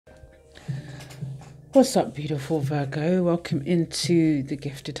What's up, beautiful Virgo? Welcome into the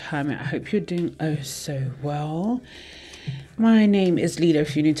Gifted Hermit. I hope you're doing oh so well. My name is Lida.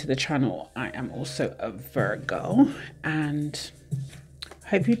 If you're new to the channel, I am also a Virgo and I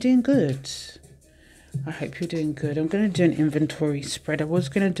hope you're doing good. I hope you're doing good. I'm going to do an inventory spread. I was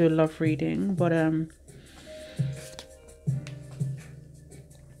going to do a love reading, but I'm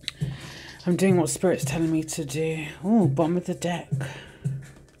doing what Spirit's telling me to do. Oh, bottom of the deck.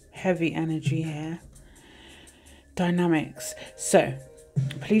 Heavy energy here. Dynamics. So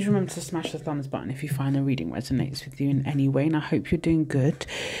please remember to smash the thumbs button if you find the reading resonates with you in any way, and I hope you're doing good.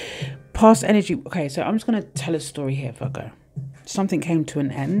 Past energy. Okay, so I'm just going to tell a story here, Virgo. Something came to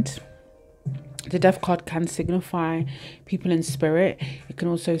an end. The Death card can signify people in spirit. It can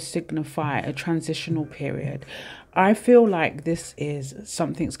also signify a transitional period. I feel like this is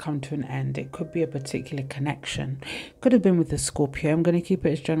something's come to an end. It could be a particular connection. Could have been with the Scorpio. I'm going to keep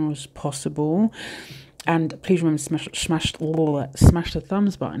it as general as possible. And please remember to smash the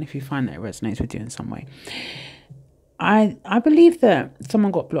thumbs button if you find that it resonates with you in some way. I believe that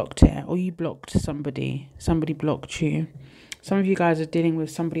someone got blocked here, or you blocked somebody. Somebody blocked you. Some of you guys are dealing with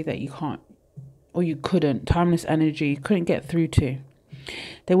somebody that you can't, or you couldn't. Timeless energy, you couldn't get through to.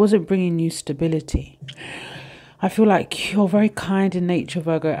 They wasn't bringing you stability. I feel like you're very kind in nature,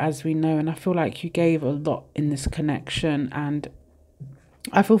 Virgo, as we know. And I feel like you gave a lot in this connection, and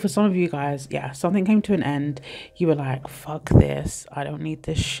I feel for some of you guys, yeah, something came to an end. You were like, fuck this. I don't need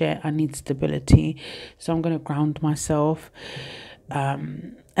this shit. I need stability. So I'm going to ground myself.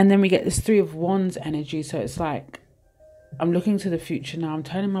 And then we get this Three of Wands energy. So it's like, I'm looking to the future now. I'm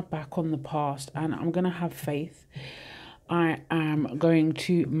turning my back on the past and I'm going to have faith. I am going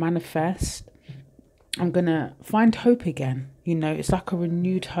to manifest. I'm going to find hope again. You know, it's like a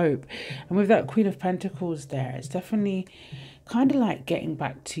renewed hope. And with that Queen of Pentacles there, it's definitely kind of like getting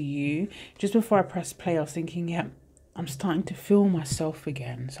back to you. Just before I press play, I was thinking, yeah, I'm starting to feel myself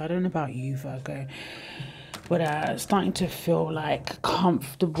again. So I don't know about you, Virgo, but starting to feel like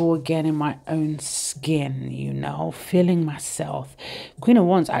comfortable again in my own skin, you know, feeling myself. Queen of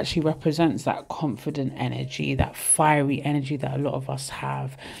Wands actually represents that confident energy, that fiery energy that a lot of us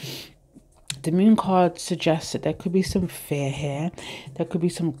have. The Moon card suggests that there could be some fear here. There could be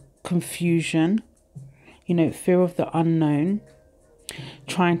some confusion. You know, fear of the unknown,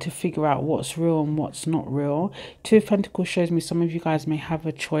 trying to figure out what's real and what's not real. Two of Pentacles shows me some of you guys may have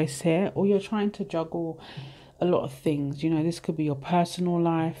a choice here, or you're trying to juggle a lot of things. You know, this could be your personal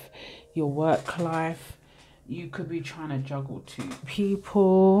life, your work life. You could be trying to juggle two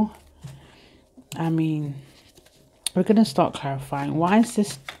people. I mean, we're going to start clarifying. Why is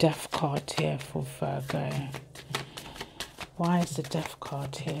this Death card here for Virgo? Why is the Death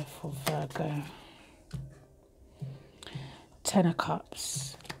card here for Virgo? Ten of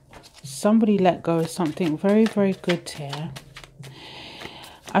Cups. Somebody let go of something very, very good here.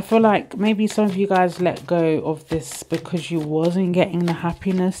 I feel like maybe some of you guys let go of this because you wasn't getting the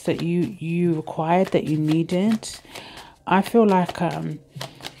happiness that you required, that you needed. I feel like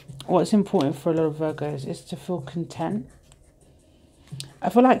what's important for a lot of Virgos is to feel content. I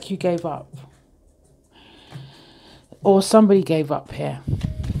feel like you gave up. Or somebody gave up here.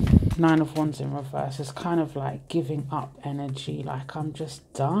 Nine of Wands in reverse. It's kind of like giving up energy. Like, I'm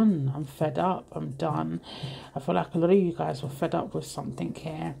just done. I'm fed up. I'm done. I feel like a lot of you guys were fed up with something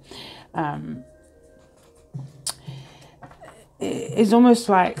here. It's almost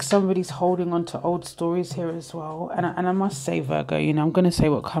like somebody's holding on to old stories here as well. And I must say, Virgo, you know, I'm going to say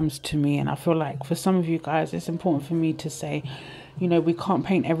what comes to me. And I feel like for some of you guys, it's important for me to say, you know, we can't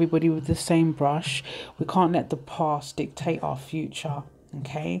paint everybody with the same brush. We can't let the past dictate our future.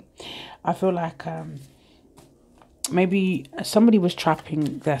 Okay, I feel like maybe somebody was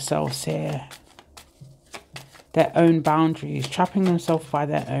trapping themselves here, their own boundaries, trapping themselves by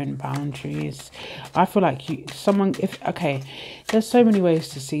their own boundaries. I feel like okay, there's so many ways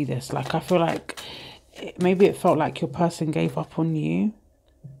to see this. Like, I feel like maybe it felt like your person gave up on you.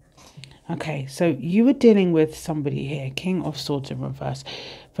 Okay, so you were dealing with somebody here, King of Swords in reverse,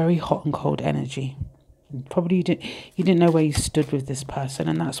 very hot and cold energy. Probably you didn't know where you stood with this person,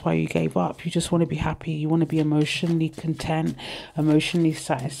 and that's why you gave up. You just want to be happy. You want to be emotionally content, emotionally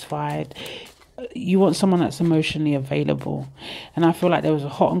satisfied. You want someone that's emotionally available. And I feel like there was a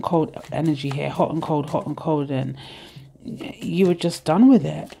hot and cold energy here, hot and cold, and you were just done with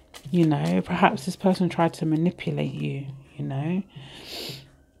it. You know, perhaps this person tried to manipulate you, you know.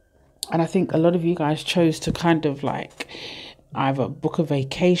 And I think a lot of you guys chose to kind of like either book a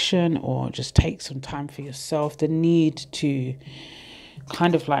vacation or just take some time for yourself. The need to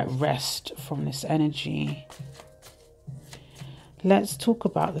kind of like rest from this energy. Let's talk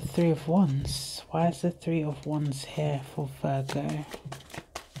about the Three of Wands. Why is the Three of Wands here for Virgo?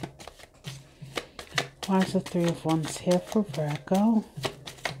 Why is the Three of Wands here for Virgo?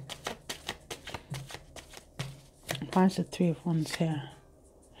 Why is the Three of Wands here?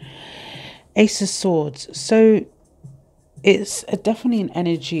 Ace of Swords. So it's definitely an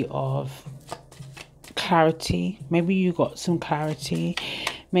energy of clarity. Maybe you got some clarity.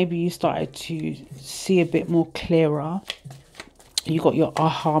 Maybe you started to see a bit more clearer. You got your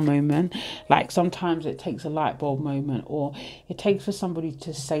aha moment. Like sometimes it takes a light bulb moment, or it takes for somebody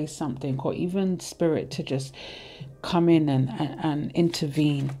to say something, or even spirit to just come in and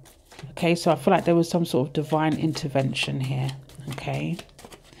intervene. Okay, so I feel like there was some sort of divine intervention here. Okay,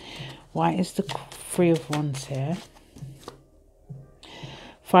 why is the Three of Wands here?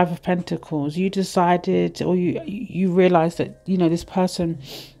 Five of Pentacles. You decided, or you realized that, you know, this person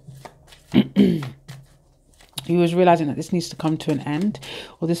you was realizing that this needs to come to an end,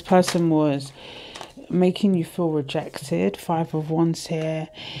 or this person was making you feel rejected. Five of Wands here.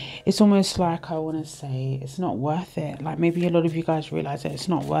 It's almost like, I want to say, it's not worth it. Like maybe a lot of you guys realize that it's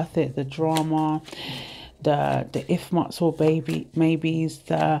not worth it. The drama, the if muts or maybes,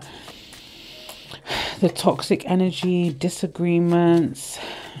 the toxic energy, disagreements,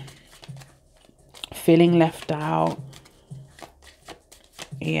 feeling left out.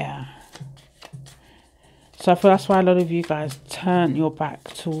 Yeah. So I feel that's why a lot of you guys turn your back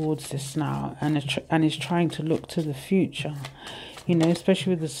towards this now, and is trying to look to the future, you know,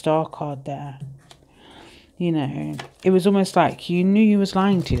 especially with the Star card there. You know, it was almost like you knew you was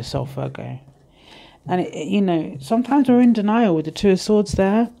lying to yourself, Virgo. And, you know, sometimes we're in denial with the Two of Swords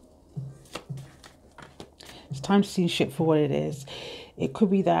there. It's time to see shit for what it is. It could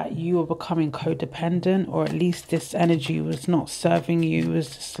be that you are becoming codependent, or at least this energy was not serving you. It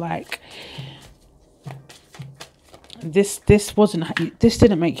was just like, this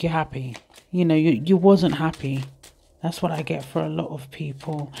didn't make you happy. You know, you wasn't happy. That's what I get for a lot of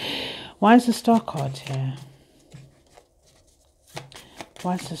people. Why is the Star card here?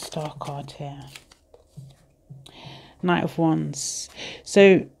 Why is the Star card here? Knight of Wands.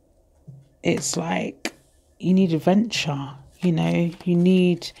 So it's like you need adventure, you know, you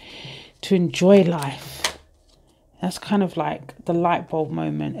need to enjoy life. That's kind of like the light bulb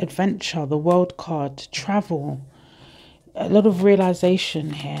moment. Adventure, the World card, travel. A lot of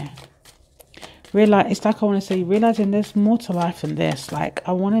realization here. It's like, I want to say, realizing there's more to life than this. Like,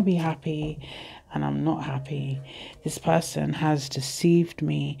 I want to be happy and I'm not happy. This person has deceived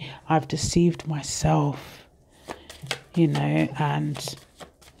me. I've deceived myself, you know, and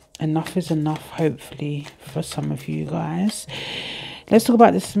enough is enough, hopefully, for some of you guys. Let's talk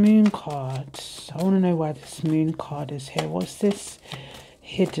about this Moon card. I want to know why this Moon card is here. What's this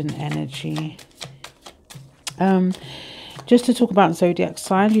hidden energy? Just to talk about zodiac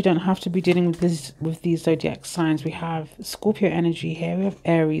signs, you don't have to be dealing with these zodiac signs. We have Scorpio energy here. We have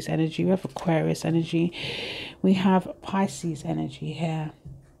Aries energy. We have Aquarius energy. We have Pisces energy here.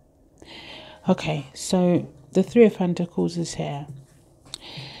 Okay, so the Three of Pentacles is here.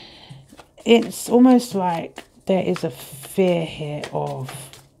 It's almost like there is a fear here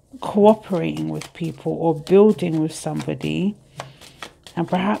of cooperating with people or building with somebody. And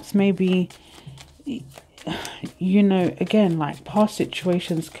perhaps maybe, you know, again, like past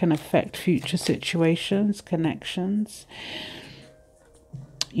situations can affect future situations, connections.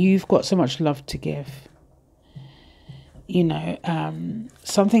 You've got so much love to give. You know,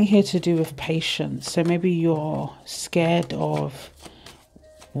 something here to do with patience. So maybe you're scared of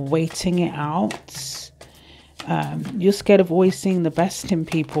waiting it out. You're scared of always seeing the best in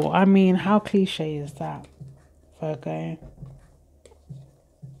people. I mean, how cliche is that, Virgo?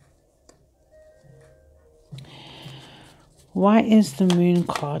 Why is the Moon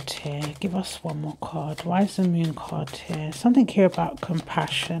card here? Give us one more card. Why is the Moon card here? Something here about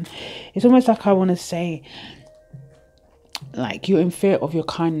compassion. It's almost like, I want to say, like you're in fear of your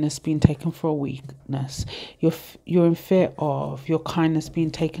kindness being taken for a weakness. You're in fear of your kindness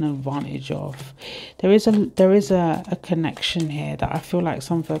being taken advantage of. There is a connection here that I feel like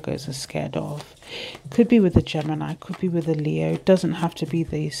some Virgos are scared of. Could be with a Gemini, could be with a Leo. It doesn't have to be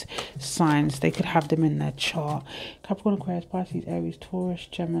these signs. They could have them in their chart. Capricorn, Aquarius, Pisces, Aries, Taurus,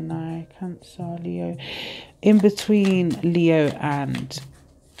 Gemini, Cancer, Leo. In between Leo and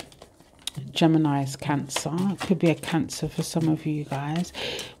Gemini's Cancer. It could be a Cancer for some of you guys,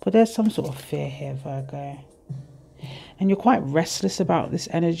 but there's some sort of fear here, Virgo, and you're quite restless about this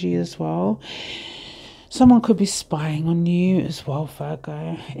energy as well. Someone could be spying on you as well,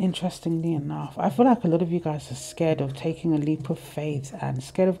 Virgo. Interestingly enough, I feel like a lot of you guys are scared of taking a leap of faith and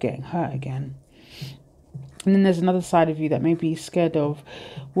scared of getting hurt again. And then there's another side of you that may be scared of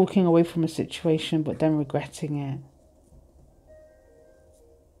walking away from a situation but then regretting it.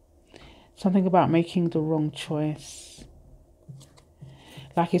 Something about making the wrong choice.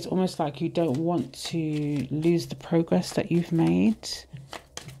 Like it's almost like you don't want to lose the progress that you've made.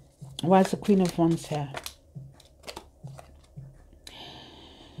 Why is the Queen of Wands here?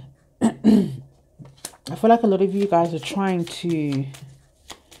 I feel like a lot of you guys are trying to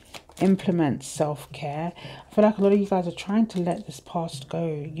implement self-care. I feel like a lot of you guys are trying to let this past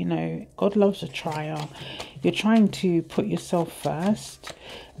go. You know, God loves a trial. You're trying to put yourself first.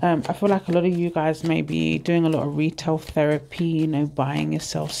 I feel like a lot of you guys may be doing a lot of retail therapy, you know, buying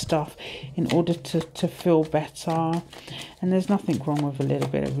yourself stuff in order to feel better. And there's nothing wrong with a little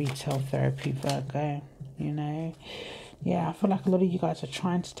bit of retail therapy, Virgo, you know. Yeah, I feel like a lot of you guys are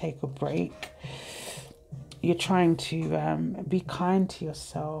trying to take a break. You're trying to be kind to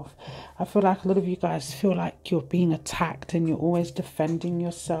yourself. I feel like a lot of you guys feel like you're being attacked and you're always defending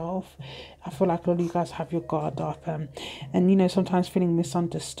yourself. I feel like a lot of you guys have your guard up and you know, sometimes feeling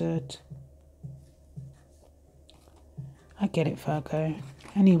misunderstood. I get it, Virgo.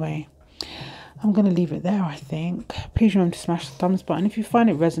 Anyway, I'm going to leave it there, I think. Please remember to smash the thumbs button if you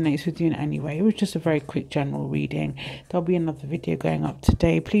find it resonates with you in any way. It was just a very quick general reading. There'll be another video going up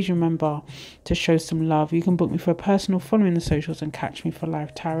today. Please remember to show some love. You can book me for a personal, follow me in the socials and catch me for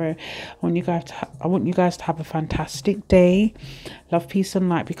live tarot. I want you guys to have a fantastic day. Love, peace and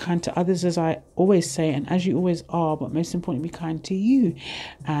light. Be kind to others, as I always say, and as you always are, but most importantly, be kind to you.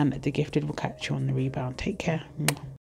 And the gifted will catch you on the rebound. Take care.